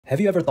Have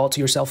you ever thought to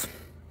yourself,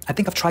 I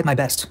think I've tried my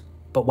best,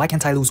 but why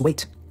can't I lose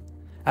weight?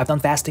 I've done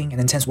fasting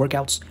and intense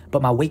workouts,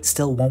 but my weight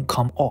still won't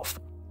come off.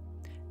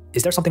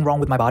 Is there something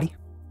wrong with my body?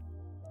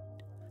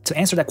 To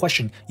answer that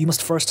question, you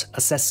must first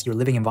assess your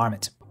living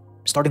environment,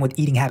 starting with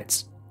eating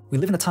habits. We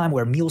live in a time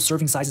where meal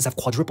serving sizes have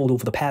quadrupled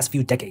over the past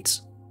few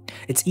decades.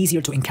 It's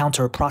easier to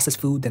encounter processed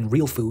food than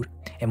real food,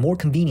 and more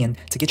convenient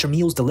to get your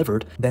meals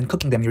delivered than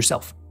cooking them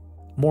yourself.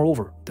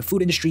 Moreover, the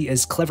food industry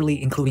is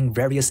cleverly including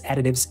various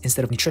additives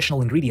instead of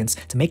nutritional ingredients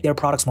to make their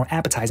products more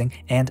appetizing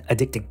and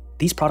addicting.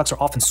 These products are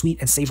often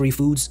sweet and savory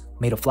foods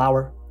made of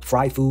flour,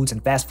 fried foods,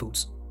 and fast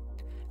foods.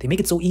 They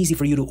make it so easy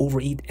for you to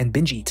overeat and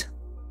binge eat,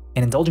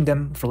 and indulging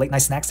them for late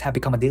night snacks have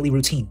become a daily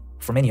routine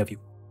for many of you.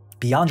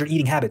 Beyond your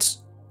eating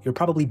habits, you're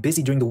probably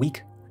busy during the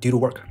week due to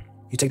work.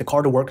 You take the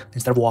car to work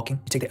instead of walking,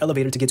 you take the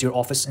elevator to get to your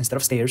office instead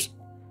of stairs,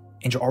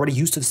 and you're already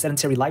used to the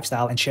sedentary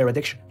lifestyle and share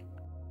addiction.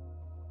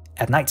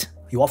 At night,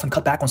 you often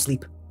cut back on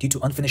sleep due to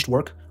unfinished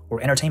work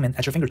or entertainment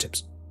at your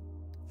fingertips.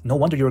 No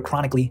wonder you're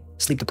chronically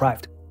sleep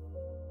deprived.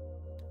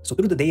 So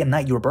through the day and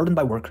night, you are burdened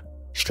by work,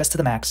 stressed to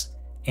the max,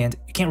 and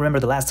you can't remember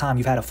the last time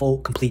you've had a full,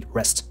 complete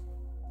rest.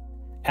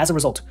 As a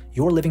result,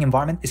 your living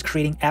environment is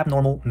creating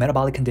abnormal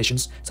metabolic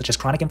conditions such as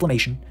chronic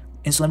inflammation,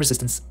 insulin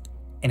resistance,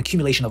 and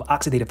accumulation of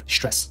oxidative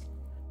stress.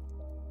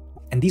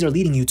 And these are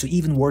leading you to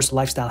even worse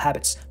lifestyle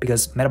habits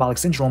because metabolic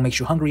syndrome makes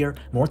you hungrier,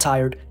 more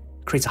tired,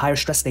 creates a higher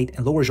stress state,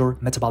 and lowers your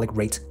metabolic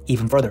rate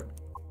even further.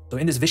 So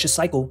in this vicious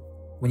cycle,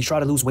 when you try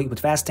to lose weight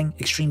with fasting,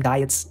 extreme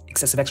diets,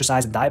 excessive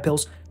exercise, and diet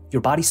pills,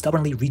 your body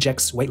stubbornly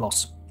rejects weight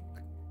loss.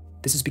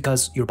 This is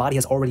because your body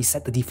has already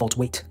set the default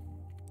weight.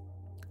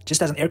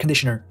 Just as an air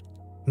conditioner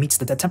meets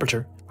the dead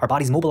temperature, our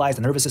bodies mobilize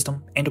the nervous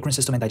system, endocrine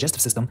system, and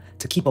digestive system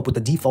to keep up with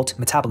the default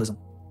metabolism.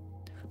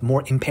 The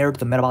more impaired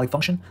the metabolic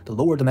function, the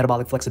lower the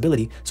metabolic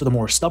flexibility, so the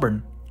more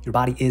stubborn your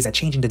body is at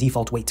changing the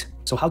default weight.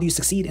 So how do you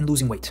succeed in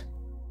losing weight?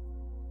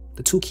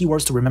 The two key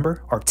words to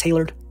remember are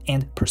tailored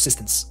and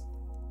persistence.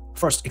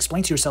 First,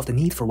 explain to yourself the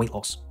need for weight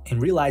loss,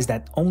 and realize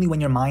that only when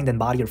your mind and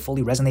body are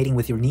fully resonating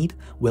with your need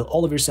will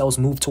all of your cells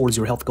move towards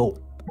your health goal.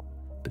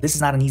 But this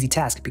is not an easy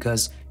task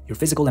because your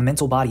physical and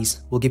mental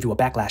bodies will give you a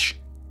backlash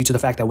due to the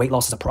fact that weight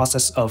loss is a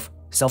process of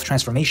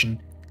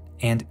self-transformation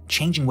and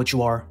changing what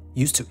you are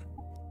used to.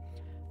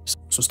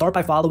 So start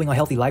by following a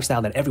healthy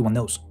lifestyle that everyone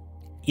knows,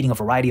 eating a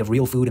variety of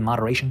real food in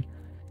moderation,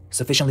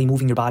 sufficiently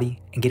moving your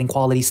body, and getting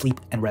quality sleep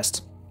and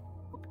rest.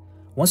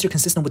 Once you're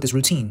consistent with this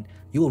routine,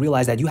 you will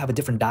realize that you have a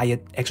different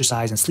diet,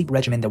 exercise, and sleep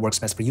regimen that works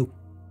best for you.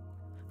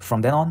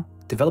 From then on,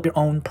 develop your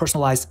own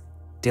personalized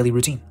daily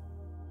routine,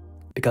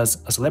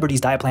 because a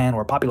celebrity's diet plan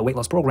or a popular weight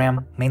loss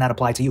program may not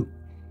apply to you.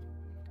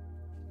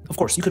 Of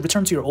course, you could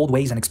return to your old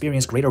ways and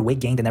experience greater weight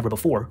gain than ever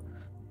before,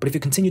 but if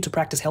you continue to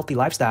practice healthy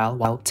lifestyle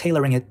while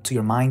tailoring it to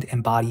your mind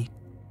and body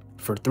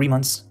for 3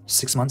 months,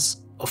 6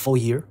 months, a full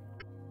year,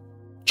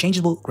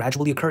 changes will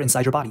gradually occur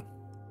inside your body,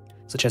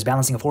 such as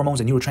balancing of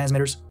hormones and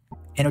neurotransmitters,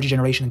 energy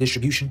generation and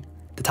distribution,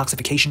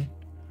 detoxification,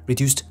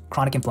 reduced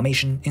chronic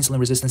inflammation, insulin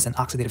resistance, and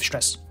oxidative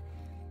stress.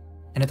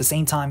 And at the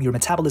same time, your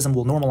metabolism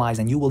will normalize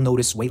and you will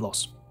notice weight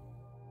loss.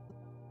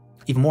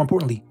 Even more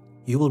importantly,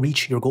 you will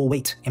reach your goal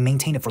weight and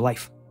maintain it for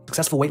life.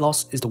 Successful weight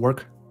loss is the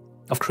work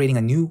of creating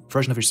a new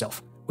version of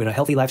yourself with a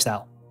healthy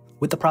lifestyle,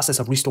 with the process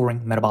of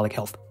restoring metabolic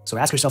health. So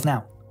ask yourself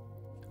now,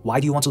 why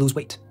do you want to lose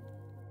weight?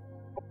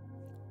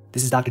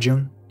 This is Dr.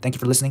 June. Thank you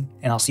for listening,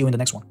 and I'll see you in the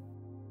next one.